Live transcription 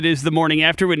It is the morning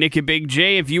after with Nick and Big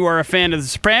J. If you are a fan of The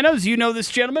Sopranos, you know this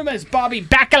gentleman as Bobby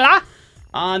Bacala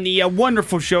on the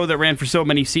wonderful show that ran for so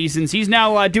many seasons. He's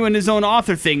now doing his own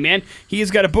author thing, man. He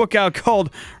has got a book out called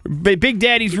Big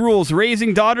Daddy's Rules.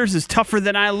 Raising Daughters is Tougher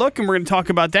Than I Look, and we're going to talk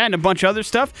about that and a bunch of other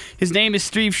stuff. His name is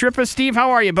Steve Shrippa. Steve,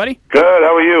 how are you, buddy? Good.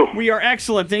 How are you? We are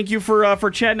excellent. Thank you for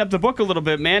chatting up the book a little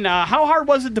bit, man. How hard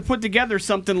was it to put together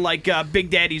something like Big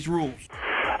Daddy's Rules?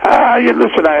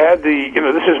 Listen, I had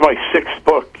this is my sixth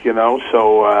book,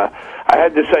 so I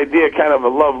had this idea, kind of a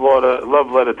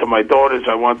love letter to my daughters.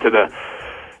 I wanted to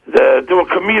do a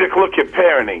comedic look at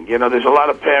parenting. There's a lot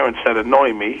of parents that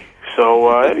annoy me, so,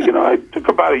 I took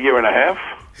about a year and a half.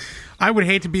 I would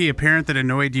hate to be a parent that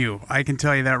annoyed you. I can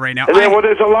tell you that right now. Well,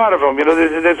 there's a lot of them.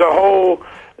 There's a whole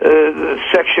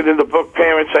section in the book,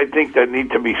 parents, I think, that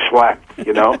need to be slapped,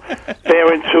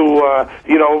 Parents who,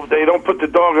 they don't put the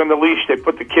dog on the leash, they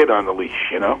put the kid on the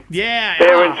leash, Yeah.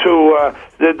 Parents who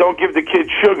they don't give the kid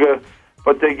sugar,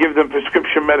 but they give them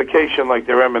prescription medication like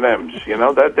they're M&Ms,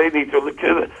 that they need to...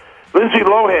 Lindsay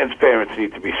Lohan's parents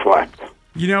need to be slapped.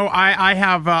 I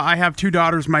have two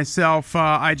daughters myself.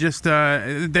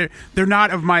 They're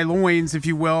not of my loins, if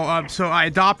you will. So I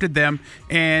adopted them,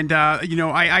 and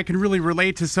I can really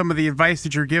relate to some of the advice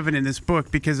that you're given in this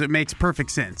book because it makes perfect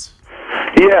sense.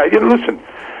 Yeah, listen,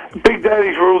 Big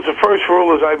Daddy's Rules. The first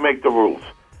rule is I make the rules.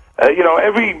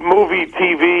 Every movie,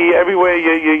 TV, everywhere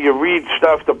you read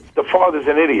stuff, the father's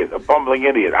an idiot, a bumbling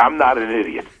idiot. I'm not an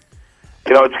idiot.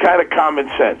 It's kind of common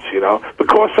sense.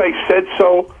 Because I said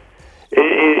so.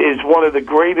 Is one of the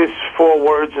greatest 4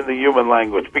 words in the human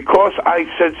language. Because I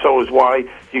said so is why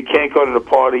you can't go to the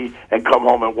party and come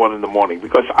home at 1 a.m.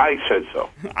 Because I said so.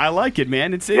 I like it,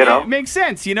 man. It makes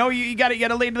sense. You got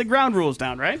to lay the ground rules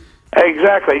down, right?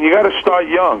 Exactly. And you got to start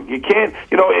young. You can't.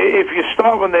 If you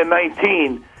start when they're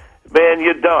 19, man,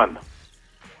 you're done.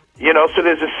 So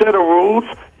there's a set of rules.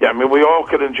 Yeah, I mean, we all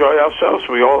can enjoy ourselves.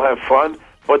 We all have fun.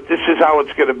 But this is how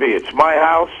it's going to be. It's my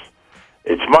house.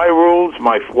 It's my rules,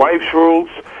 my wife's rules,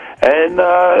 and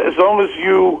as long as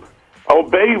you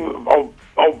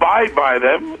abide by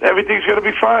them, everything's going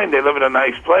to be fine. They live in a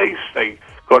nice place. They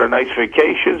go to nice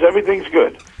vacations. Everything's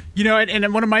good.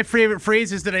 And one of my favorite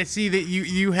phrases that I see that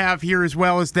you have here as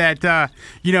well is that,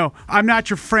 I'm not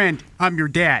your friend, I'm your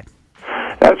dad.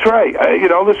 That's right.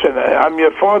 Listen, I'm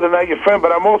your father, not your friend,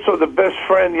 but I'm also the best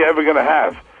friend you're ever going to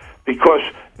have because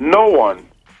no one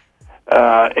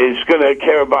is going to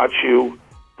care about you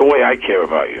the way I care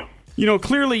about you.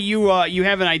 Clearly you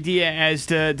have an idea as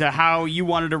to how you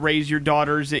wanted to raise your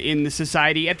daughters in the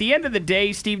society. At the end of the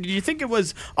day, Steve, did you think it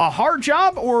was a hard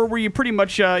job, or were you pretty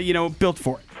much, built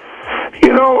for it?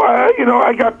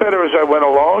 I got better as I went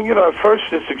along. At first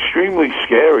it's extremely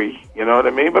scary, you know what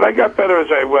I mean? But I got better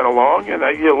as I went along, and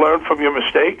you learn from your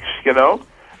mistakes, if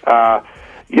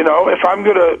I'm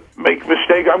going to make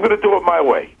mistakes, I'm going to do it my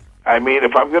way. I mean,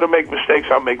 if I'm going to make mistakes,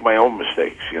 I'll make my own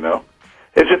mistakes,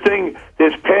 There's a thing,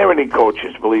 there's parenting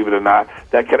coaches, believe it or not,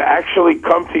 that can actually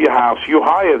come to your house. You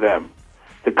hire them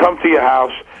to come to your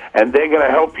house, and they're going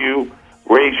to help you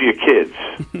raise your kids,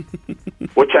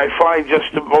 which I find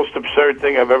just the most absurd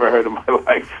thing I've ever heard in my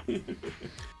life.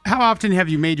 How often have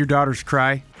you made your daughters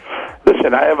cry?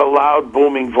 Listen, I have a loud,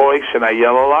 booming voice, and I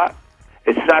yell a lot.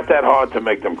 It's not that hard to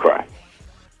make them cry.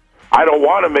 I don't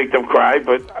want to make them cry,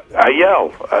 but I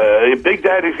yell. Big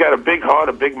Daddy's got a big heart,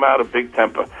 a big mouth, a big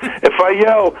temper. If I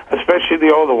yell, especially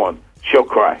the older one, she'll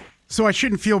cry. So I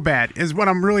shouldn't feel bad, is what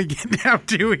I'm really getting out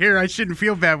to here. I shouldn't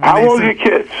feel bad. How old are your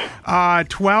kids?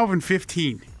 12 and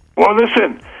 15. Well,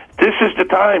 listen, this is the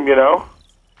time,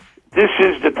 This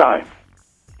is the time,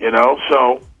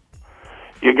 So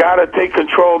you got to take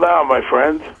control now, my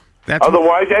friend.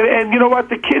 Otherwise, and you know what?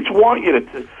 The kids want you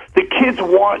to... The kids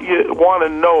want to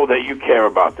know that you care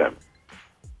about them.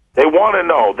 They want to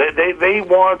know. They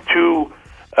want to,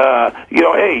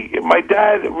 hey, my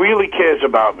dad really cares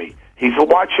about me. He's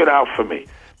watching out for me.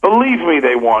 Believe me,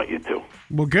 they want you to.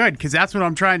 Well, good, because that's what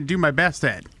I'm trying to do my best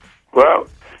at. Well,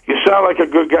 you sound like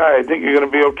a good guy. I think you're going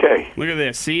to be okay. Look at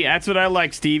this. See, that's what I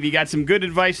like, Steve. You got some good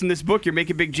advice in this book. You're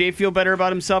making Big J feel better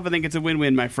about himself. I think it's a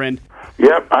win-win, my friend.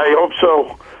 Yep, I hope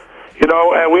so.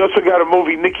 And we also got a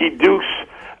movie, Nicky Deuce.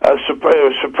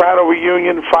 Soprano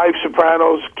reunion, 5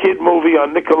 Sopranos, kid movie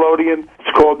on Nickelodeon.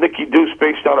 It's called Nicky Deuce,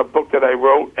 based on a book that I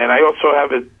wrote. And I also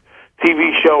have a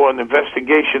TV show on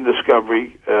investigation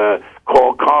discovery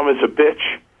called Calm as a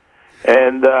Bitch.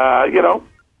 And,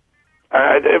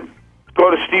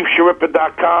 go to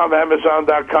SteveSharippa.com,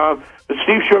 Amazon.com. But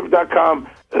SteveSharippa.com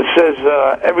says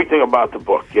everything about the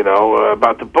book,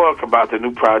 about the book, about the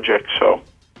new project. So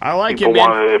I like people it, man.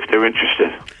 want it if they're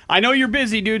interested. I know you're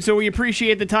busy, dude, so we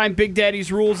appreciate the time. Big Daddy's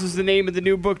Rules is the name of the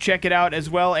new book. Check it out as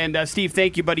well. And Steve,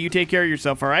 thank you, buddy. You take care of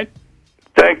yourself, all right?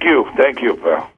 Thank you, pal.